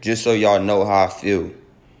there, just so y'all know how I feel.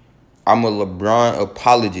 I'm a LeBron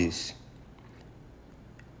apologist.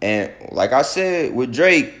 And like I said with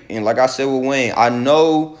Drake, and like I said with Wayne, I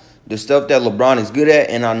know the stuff that LeBron is good at,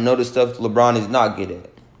 and I know the stuff LeBron is not good at.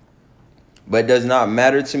 But it does not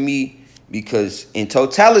matter to me because in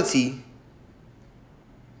totality,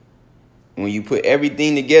 when you put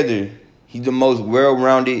everything together, he's the most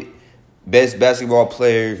well-rounded, best basketball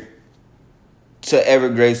player to ever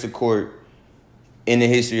grace the court in the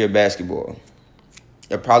history of basketball.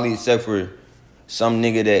 Probably except for some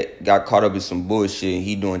nigga that got caught up in some bullshit and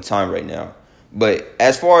he doing time right now. But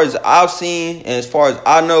as far as I've seen and as far as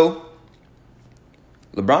I know,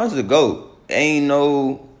 LeBron's the GOAT. Ain't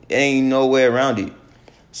no way around it.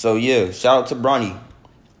 So yeah, shout out to Bronny.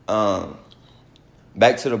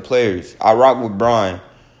 Back to the players. I rock with Bron.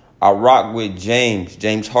 I rock with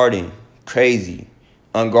James Harden. Crazy.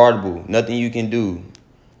 Unguardable. Nothing you can do.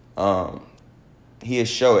 He a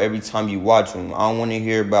show every time you watch him. I don't want to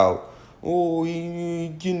hear about,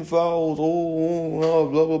 he getting fouls, blah,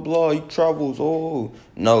 blah, blah, he travels,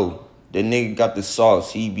 No, the nigga got the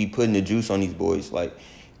sauce. He be putting the juice on these boys. Like,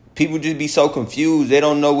 people just be so confused. They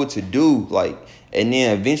don't know what to do. Like, and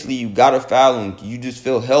then eventually you got to foul him. You just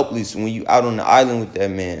feel helpless when you out on the island with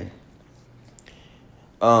that man.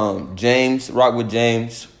 James, rock with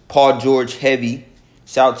James. Paul George, heavy.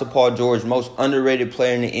 Shout out to Paul George, most underrated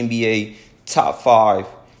player in the NBA. Top five.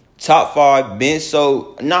 Been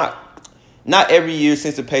so not every year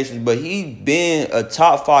since the Pacers, but he been a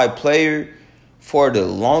top 5 player for the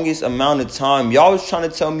longest amount of time. Y'all was trying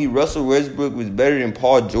to tell me Russell Westbrook was better than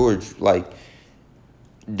Paul George. Like,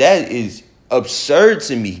 that is absurd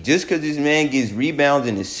to me. Just because this man gets rebounds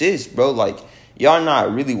and assists, bro. Like, y'all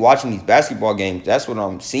not really watching these basketball games. That's what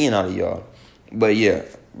I'm seeing out of y'all. But yeah,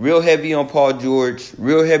 real heavy on Paul George.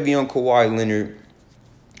 Real heavy on Kawhi Leonard.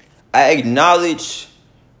 I acknowledge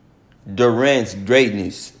Durant's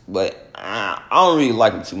greatness, but I don't really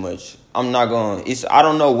like him too much. I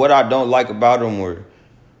don't know what I don't like about him or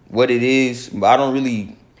what it is, but I don't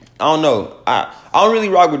know. I don't really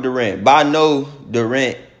rock with Durant, but I know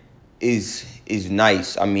Durant is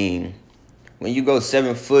nice. I mean, when you go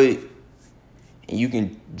 7 foot and you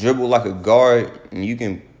can dribble like a guard and you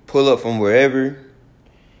can pull up from wherever,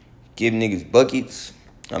 give niggas buckets,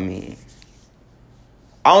 I mean,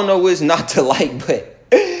 I don't know what's not to like, but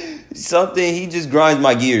something, he just grinds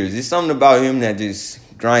my gears. There's something about him that just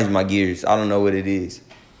grinds my gears. I don't know what it is.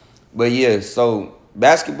 But yeah, so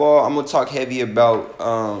basketball, I'm going to talk heavy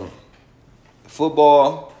about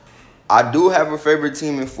football. I do have a favorite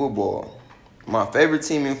team in football. My favorite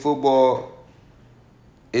team in football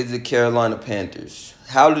is the Carolina Panthers.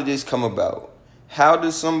 How did this come about? How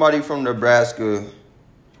does somebody from Nebraska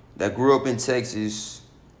that grew up in Texas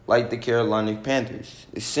like the Carolina Panthers?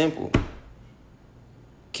 It's simple.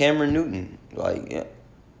 Cameron Newton, like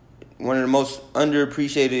one of the most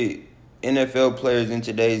underappreciated NFL players in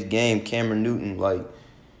today's game, Cameron Newton, like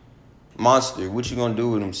monster. What you gonna do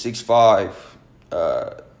with him? 6'5",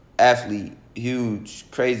 athlete, huge,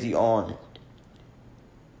 crazy arm.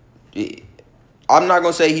 I'm not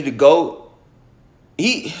gonna say he the GOAT.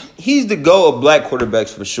 He's the GOAT of black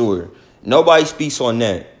quarterbacks for sure. Nobody speaks on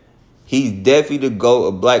that. He's definitely the GOAT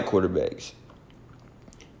of black quarterbacks.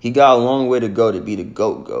 He got a long way to go to be the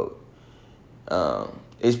GOAT.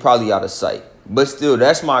 It's probably out of sight. But still,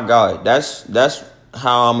 that's my guy. That's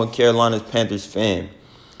how I'm a Carolina Panthers fan.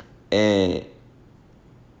 And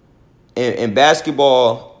in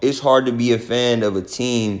basketball, it's hard to be a fan of a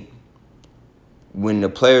team when the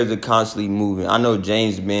players are constantly moving. I know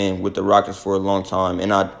James been with the Rockets for a long time,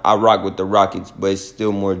 and I rock with the Rockets, but it's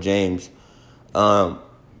still more James.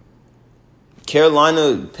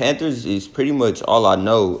 Carolina Panthers is pretty much all I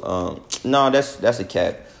know. No, that's a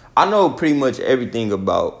cap. I know pretty much everything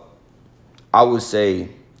about, I would say,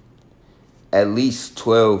 at least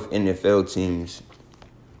 12 NFL teams.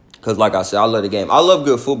 Because like I said, I love the game. I love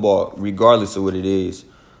good football, regardless of what it is.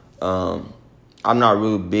 I'm not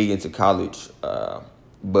really big into college,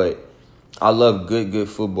 but I love good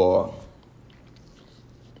football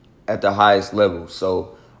at the highest level.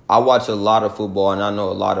 So I watch a lot of football, and I know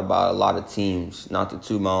a lot about a lot of teams. Not to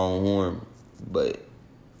toot my own horn, but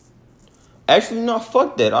actually, no,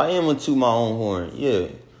 fuck that. I am a toot my own horn. Yeah,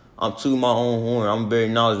 I'm tooting my own horn. I'm very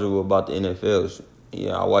knowledgeable about the NFL.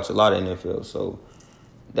 Yeah, I watch a lot of NFL, so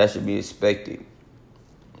that should be expected.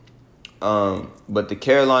 But the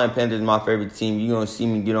Carolina Panthers is my favorite team. You're going to see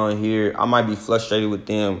me get on here. I might be frustrated with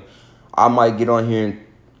them. I might get on here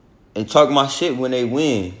and talk my shit when they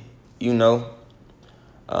win, you know.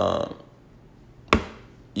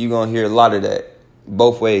 You're going to hear a lot of that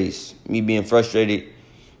both ways. Me being frustrated,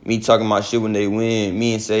 me talking my shit when they win,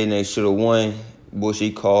 me saying they should have won,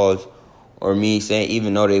 bullshit calls, or me saying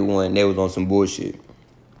even though they won, they was on some bullshit.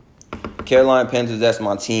 Carolina Panthers, that's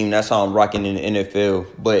my team. That's how I'm rocking in the NFL.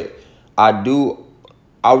 But I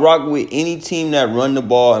rock with any team that run the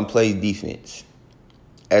ball and plays defense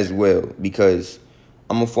as well, because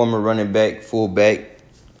I'm a former running back, fullback.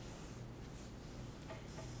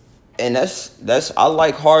 And that's I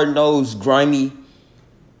like hard-nosed, grimy,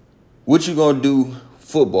 what you gonna do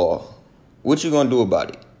football. What you gonna do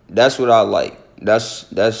about it? That's what I like.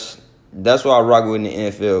 That's what I rock with in the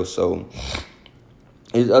NFL. So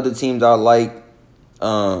there's other teams I like.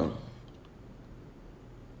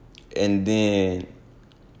 And then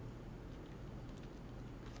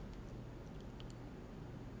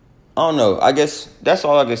I don't know. I guess that's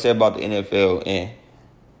all I can say about the NFL. And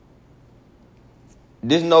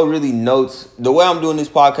there's no really notes. The way I'm doing this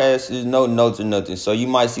podcast, there's no notes or nothing. So you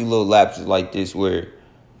might see little lapses like this where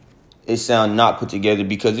it sound not put together,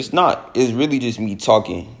 because it's not. It's really just me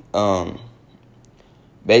talking.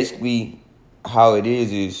 Basically, how it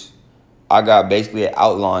is I got basically an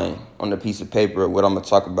outline on a piece of paper of what I'm going to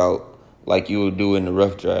talk about, like you would do in the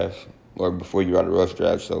rough draft or before you write a rough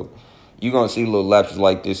draft. So you're going to see little lapses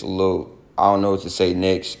like this, I don't know what to say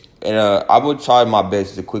next. And I will try my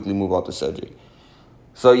best to quickly move off the subject.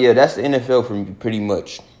 So, yeah, that's the NFL for me pretty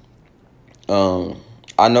much.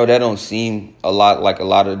 I know that don't seem a lot like a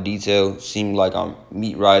lot of detail. Seem like I'm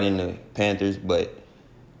meat riding the Panthers, but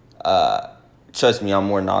trust me, I'm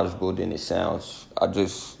more knowledgeable than it sounds. I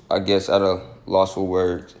guess at a loss for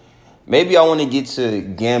words. Maybe I want to get to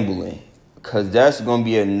gambling, because that's going to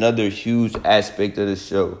be another huge aspect of the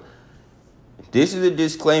show. This is a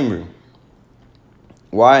disclaimer.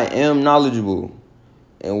 Why I am knowledgeable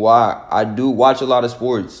and why I do watch a lot of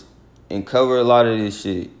sports and cover a lot of this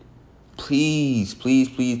shit. Please,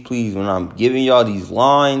 when I'm giving y'all these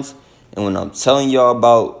lines and when I'm telling y'all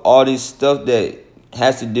about all this stuff that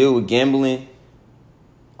has to deal with gambling,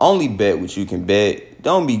 only bet what you can bet.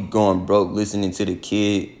 Don't be going broke listening to the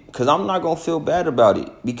kid, because I'm not going to feel bad about it,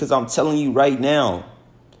 because I'm telling you right now,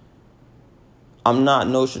 I'm not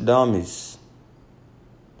Nostradamus.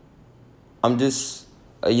 I'm just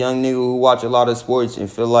a young nigga who watch a lot of sports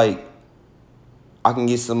and feel like I can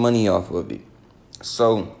get some money off of it.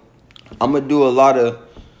 So I'm going to do a lot of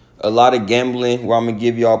a lot of gambling where I'm going to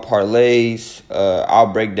give y'all parlays.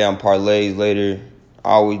 I'll break down parlays later.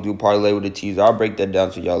 I always do parlay with the teaser. I'll break that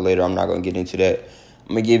down to y'all later. I'm not going to get into that.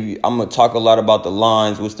 I'm going to talk a lot about the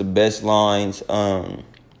lines, what's the best lines, all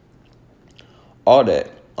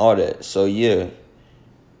that. So, yeah.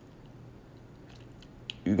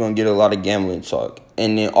 You're going to get a lot of gambling talk.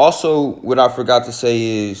 And then also, what I forgot to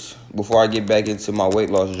say is, before I get back into my weight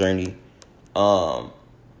loss journey, I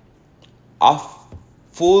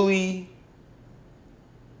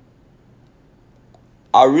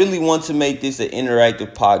really want to make this an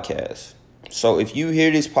interactive podcast. So if you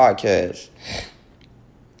hear this podcast,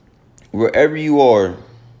 wherever you are,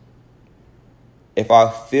 if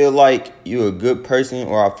I feel like you're a good person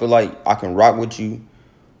or I feel like I can rock with you,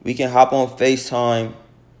 we can hop on FaceTime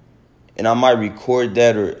and I might record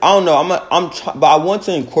that, or I don't know. But I want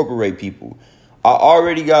to incorporate people. I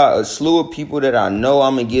already got a slew of people that I know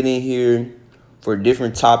I'm gonna get in here for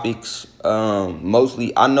different topics.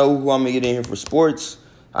 Mostly, I know who I'm gonna get in here for sports.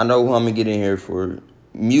 I know who I'm gonna get in here for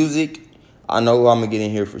music. I know who I'm gonna get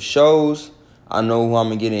in here for shows. I know who I'm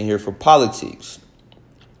gonna get in here for politics.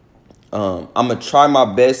 I'm gonna try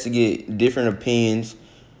my best to get different opinions.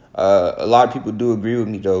 A lot of people do agree with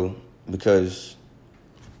me though, because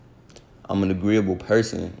I'm an agreeable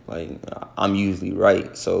person. Like, I'm usually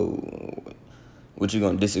right. So what you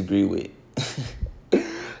gonna disagree with?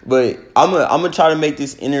 But I'm gonna try to make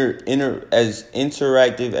this as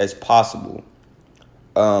interactive as possible.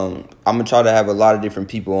 I'm gonna try to have a lot of different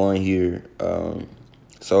people on here.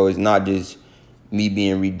 So it's not just me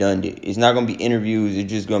being redundant. It's not gonna be interviews. It's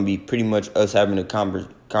just gonna be pretty much us having a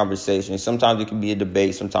conversation. Sometimes it can be a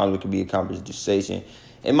debate. Sometimes it can be a conversation.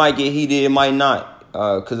 It might get heated. It might not.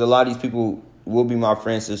 Because a lot of these people will be my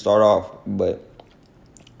friends to start off. But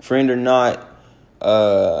friend or not,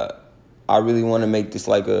 I really want to make this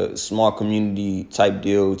like a small community type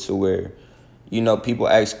deal to where, people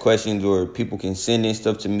ask questions or people can send in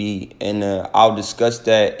stuff to me, and I'll discuss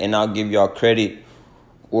that and I'll give y'all credit,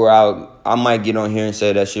 or I might get on here and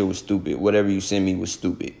say that shit was stupid. Whatever you send me was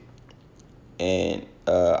stupid, and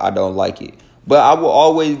I don't like it. But I will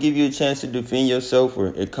always give you a chance to defend yourself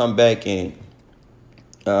or come back and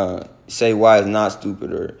say why it's not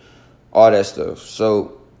stupid or all that stuff.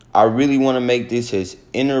 So I really want to make this as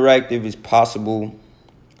interactive as possible.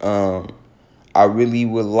 I really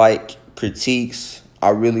would like critiques. I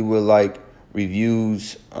really would like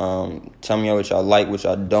reviews. Tell me what y'all like, what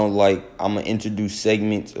y'all don't like. I'm going to introduce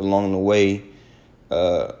segments along the way.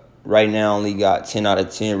 Right now I only got 10 out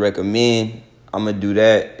of 10 recommend. I'm going to do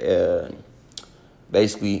that.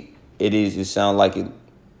 Basically, it sound like it.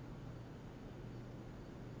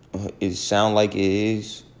 It sound like it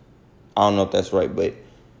is. I don't know if that's right, but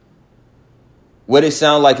what it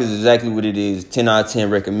sounds like is exactly what it is. 10 out of 10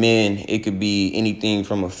 recommend. It could be anything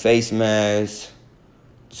from a face mask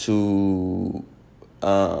to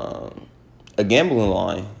a gambling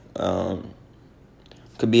line.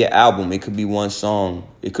 Could be an album. It could be one song.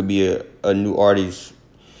 It could be a new artist.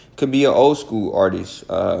 It could be an old school artist.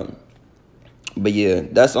 But yeah,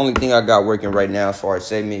 that's the only thing I got working right now as far as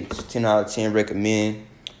segments. 10 out of 10 recommend.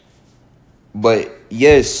 But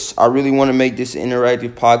yes, I really want to make this an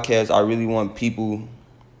interactive podcast. I really want people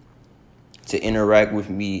to interact with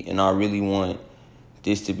me, and I really want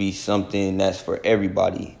this to be something that's for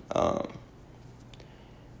everybody.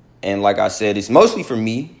 And like I said, it's mostly for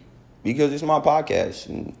me because it's my podcast,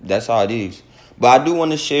 and that's how it is. But I do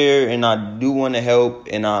want to share, and I do want to help,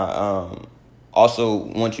 and I also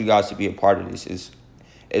want you guys to be a part of this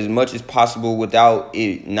as much as possible without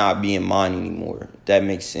it not being mine anymore. If that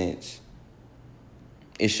makes sense.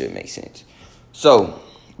 It should make sense. So,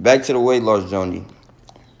 back to the weight loss journey.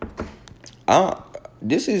 I'm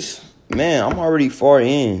already far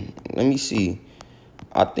in. Let me see.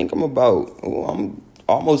 I think I'm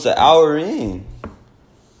almost an hour in.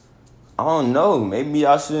 I don't know. Maybe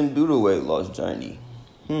I shouldn't do the weight loss journey.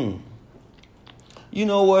 You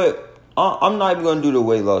know what? I'm not even going to do the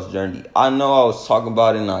weight loss journey. I know I was talking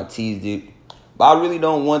about it and I teased it, but I really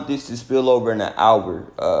don't want this to spill over in an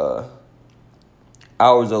hour.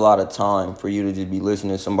 Hours a lot of time for you to just be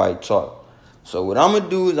listening to somebody talk. So what I'm going to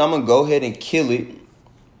do is I'm going to go ahead and kill it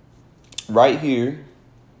right here.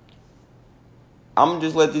 I'm going to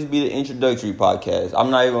just let this be the introductory podcast. I'm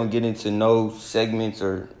not even going to get into no segments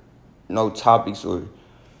or no topics or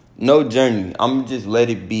no journey. I'm going to just let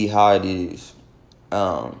it be how it is.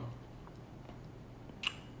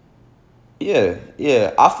 Yeah.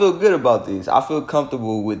 I feel good about this. I feel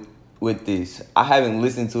comfortable with this. I haven't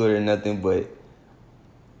listened to it or nothing, but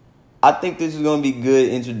I think this is going to be good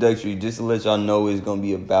introductory just to let y'all know what it's going to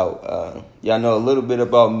be about. Y'all know a little bit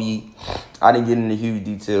about me. I didn't get into huge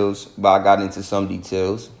details, but I got into some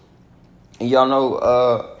details. And y'all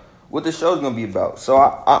know what the show's going to be about. So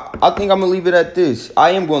I think I'm going to leave it at this.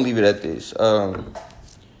 I am going to leave it at this.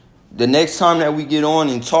 The next time that we get on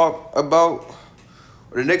and talk about,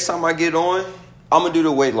 or the next time I get on, I'm going to do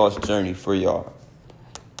the weight loss journey for y'all.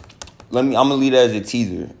 I'm going to leave that as a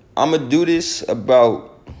teaser. I'm going to do this I'm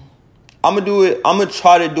going to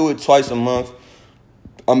try to do it twice a month.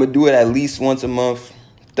 I'm going to do it at least once a month.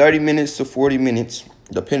 30 minutes to 40 minutes,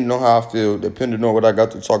 depending on how I feel, depending on what I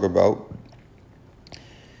got to talk about.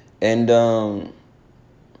 And,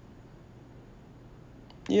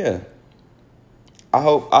 yeah. I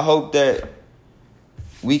hope that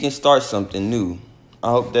we can start something new.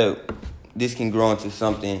 I hope that this can grow into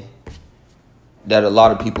something that a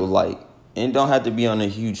lot of people like. And it don't have to be on a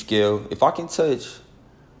huge scale. If I can touch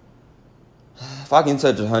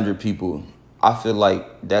 100 people, I feel like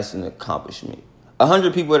that's an accomplishment.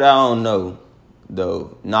 100 people that I don't know,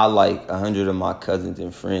 though, not like 100 of my cousins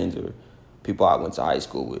and friends or people I went to high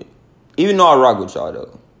school with. Even though I rock with y'all,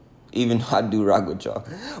 though. Even though I do rock with y'all.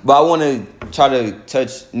 But I want to try to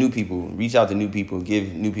touch new people, reach out to new people,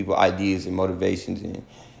 give new people ideas and motivations and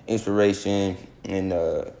inspiration, and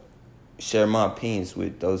share my opinions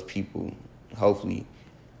with those people. Hopefully,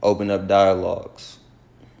 open up dialogues.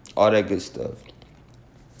 All that good stuff.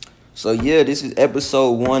 So, yeah, this is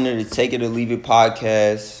episode 1 of the Take It or Leave It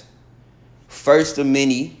podcast. First of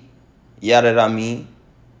many. Yeah, that I mean.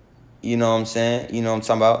 You know what I'm saying? You know what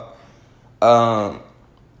I'm talking about?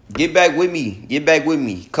 Get back with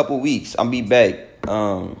me. Couple weeks. I'll be back.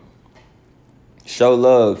 Show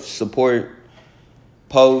love. Support.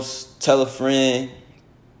 Post. Tell a friend.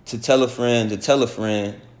 To tell a friend. To tell a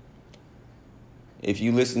friend. If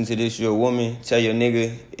you listen to this, you're a woman. Tell your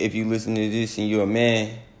nigga. If you listen to this and you're a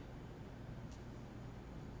man,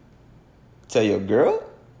 tell your girl?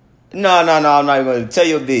 No, I'm not even going to tell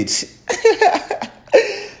your bitch.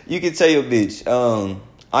 You can tell your bitch.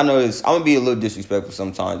 I know I'm going to be a little disrespectful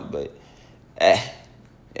sometimes, but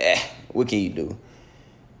what can you do?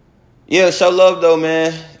 Yeah, show love though,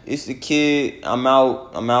 man. It's the kid. I'm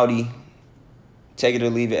outie. Take It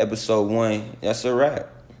or Leave It, episode 1. That's a wrap.